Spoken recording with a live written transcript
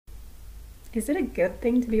Is it a good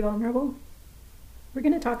thing to be vulnerable? We're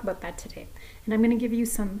going to talk about that today. And I'm going to give you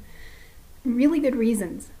some really good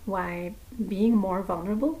reasons why being more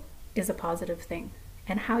vulnerable is a positive thing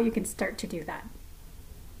and how you can start to do that.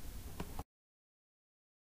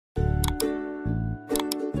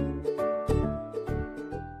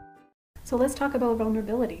 So let's talk about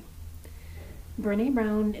vulnerability. Brené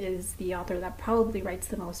Brown is the author that probably writes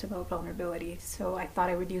the most about vulnerability, so I thought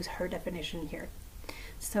I would use her definition here.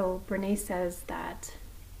 So Brené says that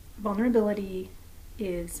vulnerability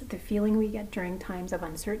is the feeling we get during times of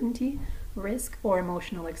uncertainty, risk, or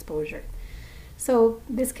emotional exposure. So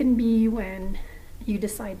this can be when you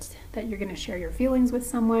decide that you're going to share your feelings with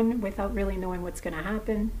someone without really knowing what's going to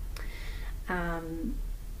happen.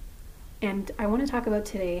 And I want to talk about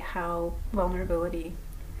today how vulnerability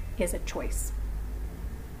is a choice.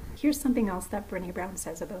 Here's something else that Brené Brown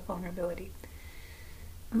says about vulnerability.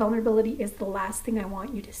 Vulnerability is the last thing I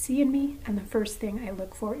want you to see in me and the first thing I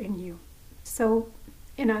look for in you. So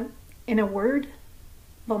in a word,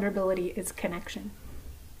 vulnerability is connection.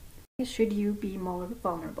 Should you be more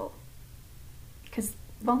vulnerable? Because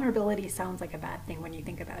vulnerability sounds like a bad thing when you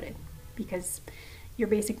think about it, because you're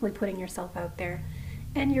basically putting yourself out there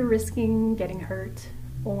and you're risking getting hurt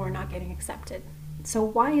or not getting accepted. So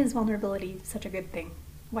why is vulnerability such a good thing?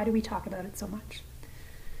 Why do we talk about it so much?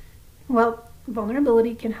 Well,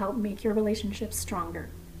 vulnerability can help make your relationships stronger.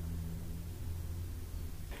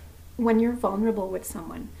 When you're vulnerable with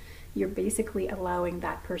someone, you're basically allowing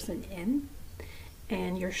that person in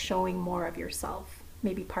and you're showing more of yourself,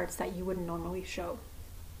 maybe parts that you wouldn't normally show.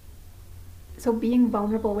 So being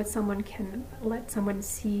vulnerable with someone can let someone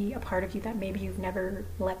see a part of you that maybe you've never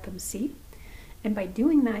let them see. And by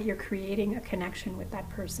doing that, you're creating a connection with that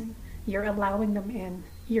person. You're allowing them in.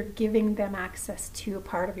 You're giving them access to a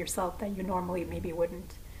part of yourself that you normally maybe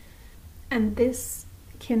wouldn't. And this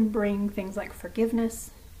can bring things like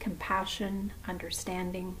forgiveness, compassion,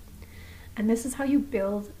 understanding. And this is how you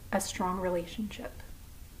build a strong relationship.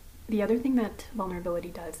 The other thing that vulnerability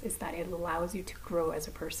does is that it allows you to grow as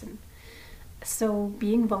a person. So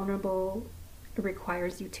being vulnerable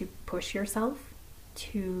requires you to push yourself,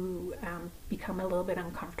 to become a little bit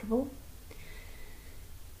uncomfortable.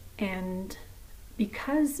 And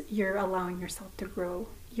because you're allowing yourself to grow,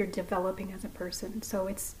 you're developing as a person. So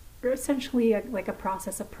it's essentially like a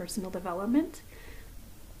process of personal development.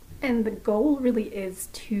 And the goal really is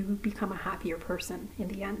to become a happier person in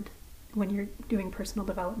the end when you're doing personal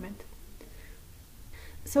development.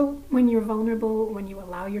 So when you're vulnerable, when you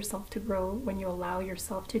allow yourself to grow, when you allow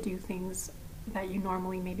yourself to do things that you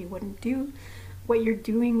normally maybe wouldn't do, what you're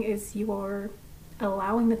doing is you're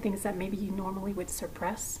allowing the things that maybe you normally would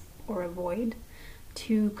suppress or avoid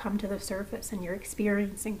to come to the surface, and you're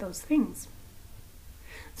experiencing those things.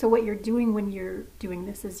 So what you're doing when you're doing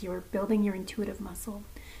this is you're building your intuitive muscle,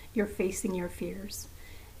 you're facing your fears,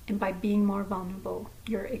 and by being more vulnerable,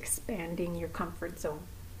 you're expanding your comfort zone.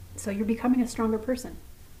 So you're becoming a stronger person.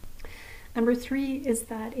 Number 3 is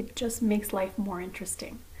that it just makes life more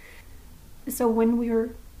interesting. So when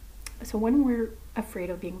we're afraid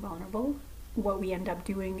of being vulnerable, what we end up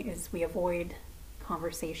doing is we avoid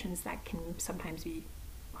conversations that can sometimes be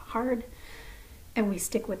hard, and we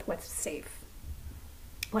stick with what's safe.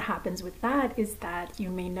 What happens with that is that you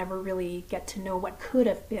may never really get to know what could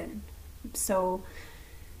have been. So,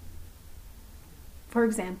 for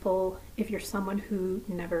example, if you're someone who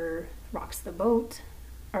never rocks the boat,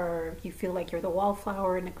 or you feel like you're the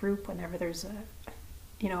wallflower in a group whenever there's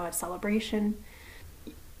a celebration,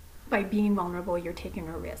 by being vulnerable, you're taking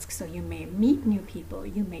a risk. So you may meet new people,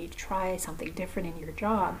 you may try something different in your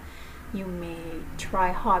job, you may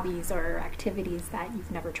try hobbies or activities that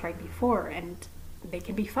you've never tried before, and they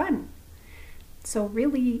can be fun. So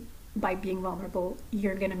really, by being vulnerable,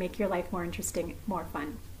 you're going to make your life more interesting, more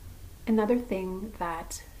fun. Another thing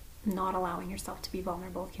that not allowing yourself to be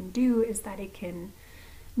vulnerable can do is that it can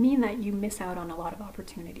mean that you miss out on a lot of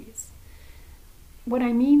opportunities. What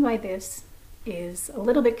I mean by this is a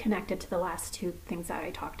little bit connected to the last 2 things that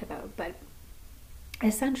I talked about, but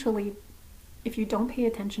essentially, if you don't pay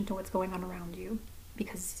attention to what's going on around you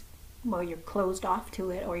because, well, you're closed off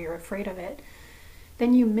to it or you're afraid of it,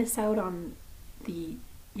 then you miss out on the,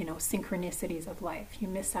 synchronicities of life. You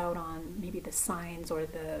miss out on maybe the signs or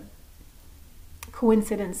the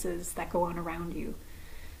coincidences that go on around you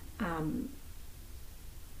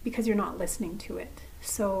because you're not listening to it.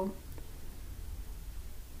 So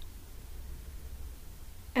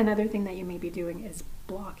another thing that you may be doing is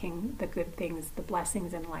blocking the good things, the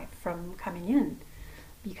blessings in life from coming in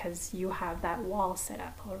because you have that wall set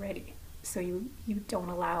up already. So you don't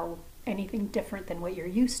allow anything different than what you're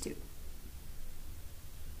used to.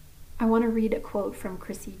 I want to read a quote from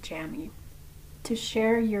Chrissy Jammy. To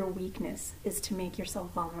share your weakness is to make yourself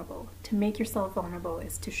vulnerable. To make yourself vulnerable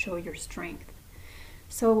is to show your strength.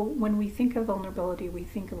 So when we think of vulnerability, we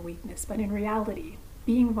think of weakness, but in reality,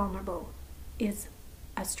 being vulnerable is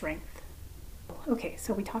a strength. Okay,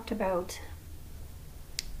 so we talked about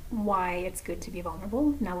why it's good to be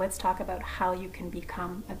vulnerable. Now let's talk about how you can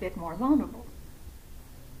become a bit more vulnerable,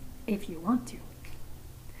 if you want to.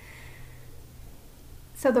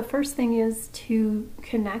 So the first thing is to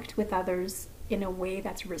connect with others in a way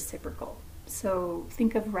that's reciprocal. So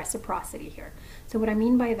think of reciprocity here. So what I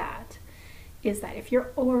mean by that is that if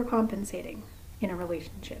you're overcompensating in a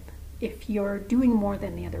relationship, if you're doing more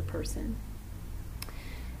than the other person,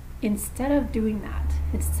 instead of doing that,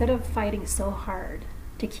 instead of fighting so hard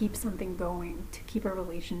to keep something going, to keep a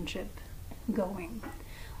relationship going,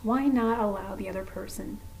 why not allow the other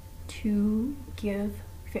person to give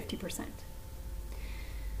 50%?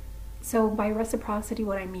 So by reciprocity,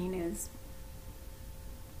 what I mean is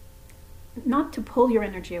not to pull your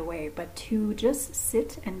energy away, but to just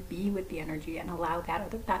sit and be with the energy and allow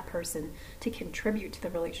that person to contribute to the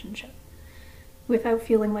relationship without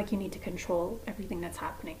feeling like you need to control everything that's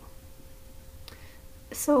happening.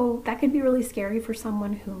 So that can be really scary for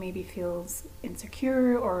someone who maybe feels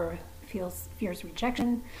insecure or fears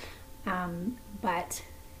rejection. But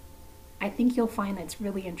I think you'll find that it's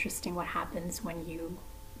really interesting what happens when you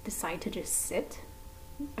decide to just sit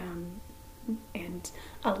and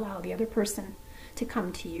allow the other person to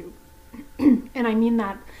come to you. And I mean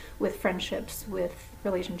that with friendships, with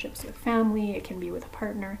relationships with family, it can be with a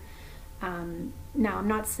partner. Now, I'm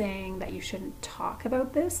not saying that you shouldn't talk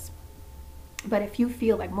about this, but if you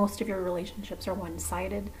feel like most of your relationships are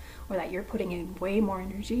one-sided or that you're putting in way more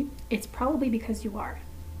energy, it's probably because you are.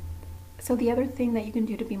 So the other thing that you can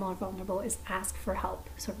do to be more vulnerable is ask for help.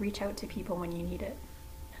 So reach out to people when you need it.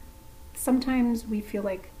 Sometimes we feel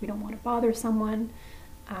like we don't want to bother someone,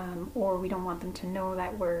 or we don't want them to know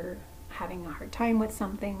that we're having a hard time with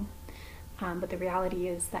something. But the reality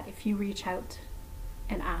is that if you reach out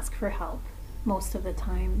and ask for help, most of the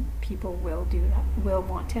time people will do that, will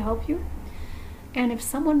want to help you. And if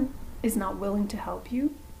someone is not willing to help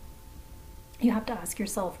you, you have to ask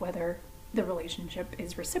yourself whether the relationship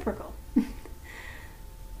is reciprocal.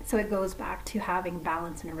 So it goes back to having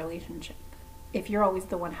balance in a relationship. If you're always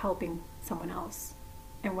the one helping someone else,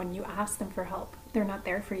 and when you ask them for help, they're not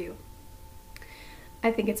there for you, I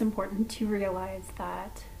think it's important to realize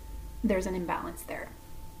that there's an imbalance there.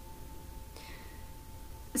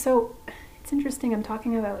 So it's interesting, I'm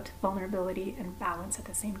talking about vulnerability and balance at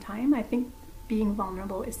the same time. I think being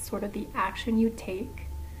vulnerable is sort of the action you take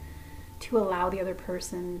to allow the other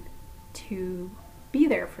person to be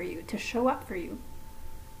there for you, to show up for you.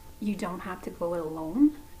 You don't have to go it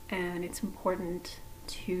alone, and it's important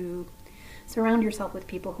to surround yourself with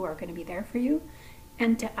people who are going to be there for you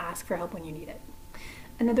and to ask for help when you need it.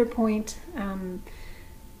 Another point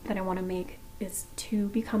that I want to make is to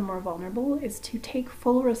become more vulnerable is to take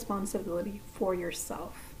full responsibility for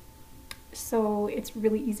yourself. So it's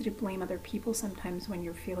really easy to blame other people sometimes when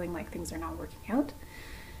you're feeling like things are not working out.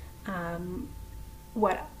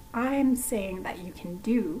 What I'm saying that you can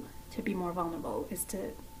do to be more vulnerable is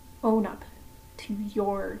to own up to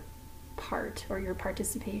your part or your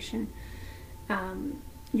participation,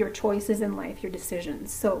 your choices in life, your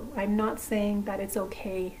decisions. So I'm not saying that it's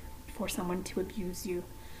okay for someone to abuse you.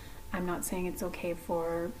 I'm not saying it's okay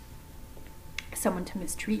for someone to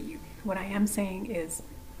mistreat you. What I am saying is,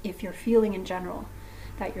 if you're feeling in general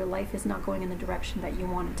that your life is not going in the direction that you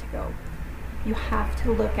want it to go, you have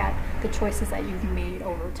to look at the choices that you've made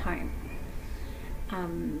over time.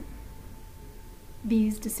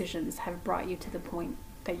 These decisions have brought you to the point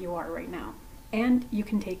that you are right now. And you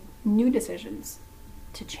can take new decisions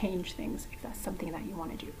to change things if that's something that you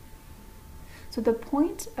want to do. So the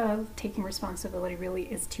point of taking responsibility really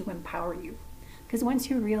is to empower you. Because once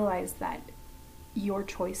you realize that your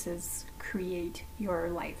choices create your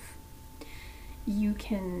life, you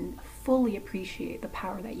can fully appreciate the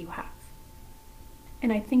power that you have.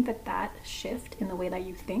 And I think that that shift in the way that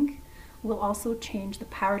you think will also change the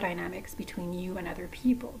power dynamics between you and other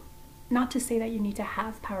people. Not to say that you need to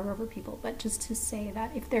have power over people, but just to say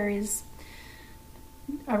that if there is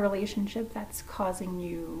a relationship that's causing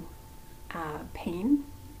you pain,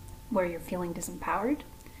 where you're feeling disempowered,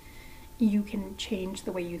 you can change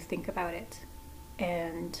the way you think about it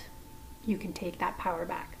and you can take that power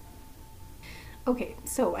back. Okay,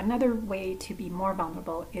 so another way to be more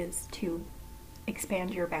vulnerable is to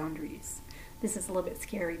expand your boundaries. This is a little bit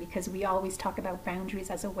scary because we always talk about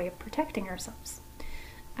boundaries as a way of protecting ourselves,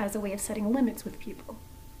 as a way of setting limits with people.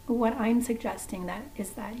 What I'm suggesting that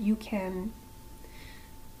is that you can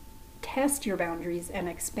test your boundaries and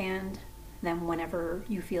expand them whenever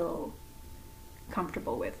you feel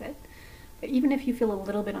comfortable with it. But even if you feel a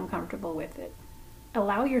little bit uncomfortable with it,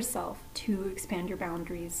 allow yourself to expand your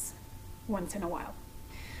boundaries once in a while.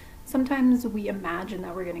 Sometimes we imagine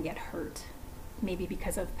that we're going to get hurt, maybe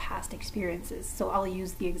because of past experiences. So I'll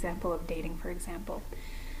use the example of dating, for example,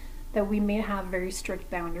 that we may have very strict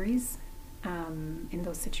boundaries in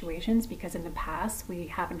those situations because in the past we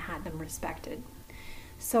haven't had them respected.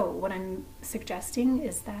 So what I'm suggesting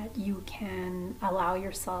is that you can allow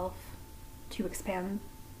yourself to expand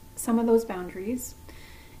some of those boundaries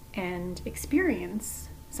and experience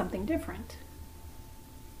something different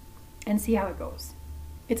and see how it goes.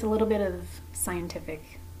 It's a little bit of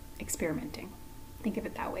scientific experimenting. Think of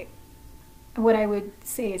it that way. What I would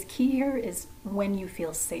say is key here is when you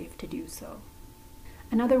feel safe to do so.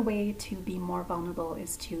 Another way to be more vulnerable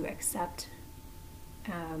is to accept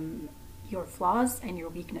your flaws and your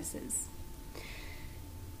weaknesses.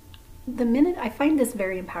 The minute, I find this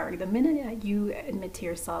very empowering, the minute you admit to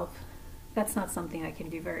yourself, that's not something I can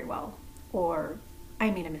do very well, or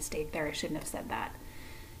I made a mistake there, I shouldn't have said that,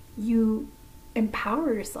 you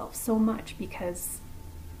empower yourself so much because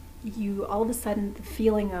you all of a sudden, the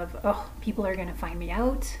feeling of, oh, people are going to find me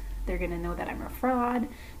out, they're going to know that I'm a fraud,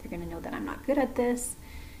 they're going to know that I'm not good at this,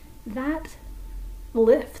 that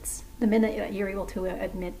lifts the minute that you're able to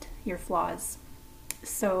admit your flaws.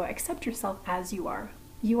 So accept yourself as you are.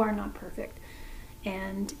 You are not perfect,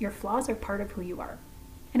 and your flaws are part of who you are.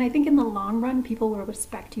 And I think in the long run, people will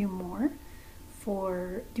respect you more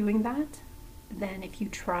for doing that than if you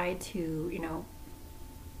try to,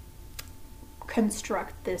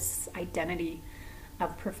 construct this identity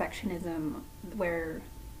of perfectionism where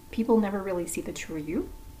people never really see the true you.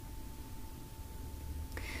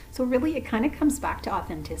 So really, it kind of comes back to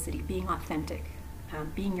authenticity, being authentic,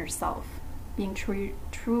 being yourself, being true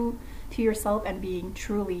to yourself and being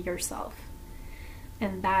truly yourself.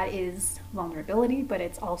 And that is vulnerability, but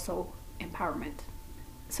it's also empowerment.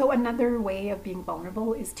 So another way of being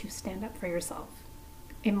vulnerable is to stand up for yourself.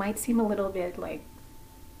 It might seem a little bit like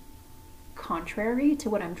contrary to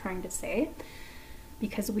what I'm trying to say,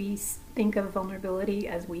 because we think of vulnerability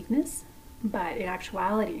as weakness, but in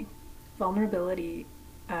actuality, vulnerability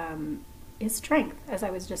is strength, as I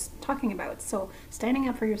was just talking about. So standing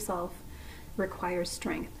up for yourself requires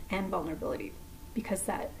strength and vulnerability, because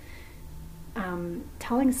that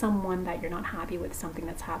telling someone that you're not happy with something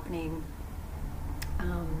that's happening,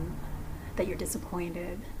 that you're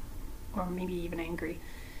disappointed or maybe even angry,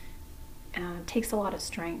 takes a lot of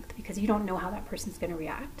strength because you don't know how that person's going to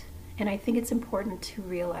react. And I think it's important to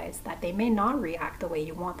realize that they may not react the way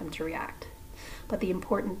you want them to react. But the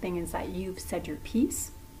important thing is that you've said your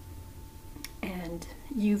piece and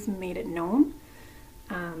you've made it known,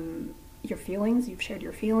 your feelings, you've shared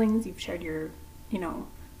your feelings, you've shared your, the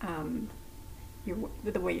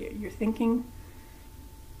way you're thinking.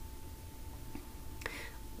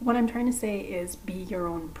 What I'm trying to say is be your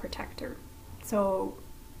own protector. So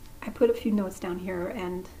I put a few notes down here,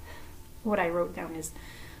 and what I wrote down is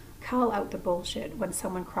call out the bullshit when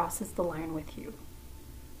someone crosses the line with you.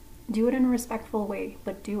 Do it in a respectful way,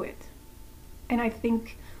 but do it. And I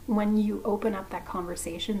think when you open up that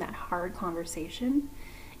conversation, that hard conversation,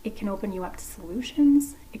 it can open you up to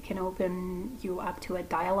solutions. It can open you up to a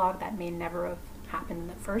dialogue that may never have happened in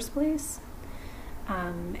the first place.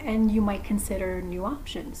 And you might consider new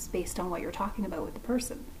options based on what you're talking about with the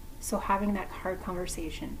person. So having that hard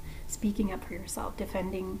conversation, speaking up for yourself,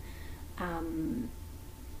 defending,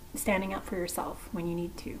 standing up for yourself when you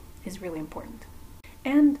need to is really important.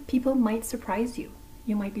 And people might surprise you.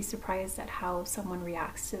 You might be surprised at how someone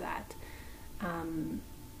reacts to that.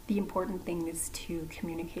 The important thing is to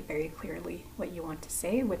communicate very clearly what you want to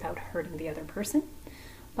say without hurting the other person,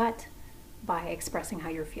 but by expressing how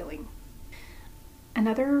you're feeling.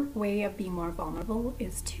 Another way of being more vulnerable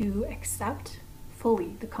is to accept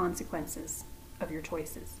fully the consequences of your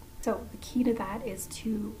choices. So the key to that is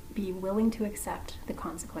to be willing to accept the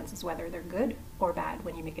consequences, whether they're good or bad,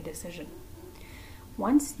 when you make a decision.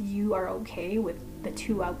 Once you are okay with the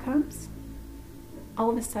two outcomes, all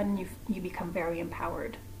of a sudden you become very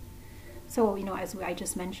empowered. So, as I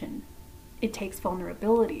just mentioned, it takes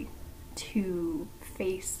vulnerability to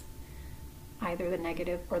face either the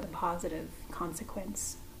negative or the positive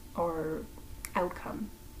consequence or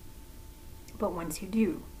outcome. But once you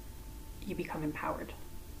do, you become empowered.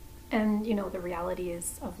 And, the reality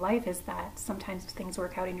of life is that sometimes things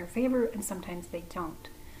work out in your favor and sometimes they don't.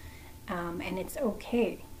 And it's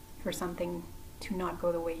okay for something to not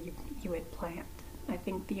go the way you had planned. I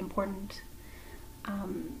think the important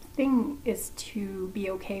thing is to be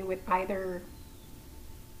okay with either.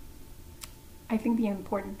 I think the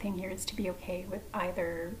important thing here is to be okay with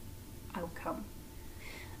either outcome.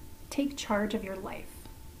 Take charge of your life.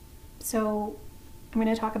 So I'm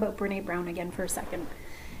going to talk about Brene Brown again for a second.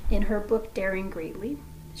 In her book, Daring Greatly,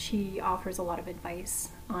 she offers a lot of advice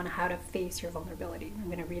on how to face your vulnerability. I'm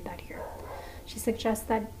going to read that here. She suggests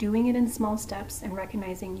that doing it in small steps and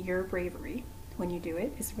recognizing your bravery when you do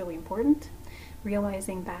it is really important.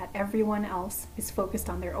 Realizing that everyone else is focused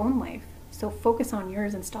on their own life, so focus on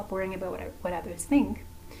yours and stop worrying about what others think.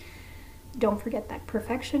 Don't forget that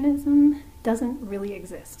perfectionism doesn't really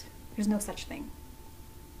exist. There's no such thing.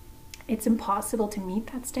 It's impossible to meet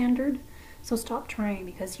that standard, so stop trying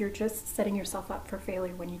because you're just setting yourself up for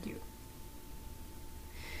failure when you do.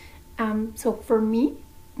 So for me,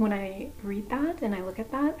 when I read that and I look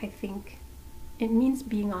at that, I think it means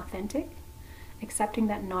being authentic, accepting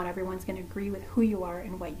that not everyone's going to agree with who you are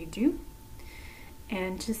and what you do,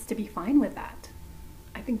 and just to be fine with that.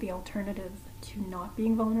 I think the alternative to not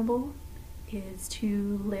being vulnerable is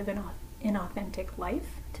to live an inauthentic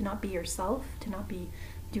life, to not be yourself, to not be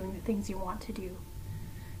doing the things you want to do.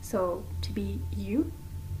 So to be you,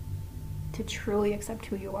 to truly accept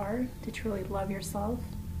who you are, to truly love yourself,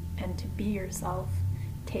 and to be yourself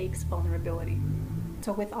takes vulnerability.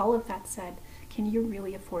 So with all of that said, can you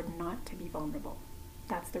really afford not to be vulnerable?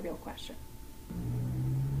 That's the real question.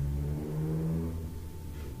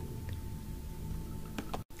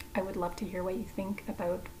 I would love to hear what you think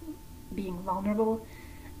about being vulnerable.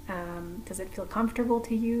 Does it feel comfortable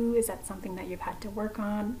to you? Is that something that you've had to work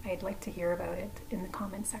on? I'd like to hear about it in the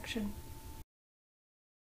comment section.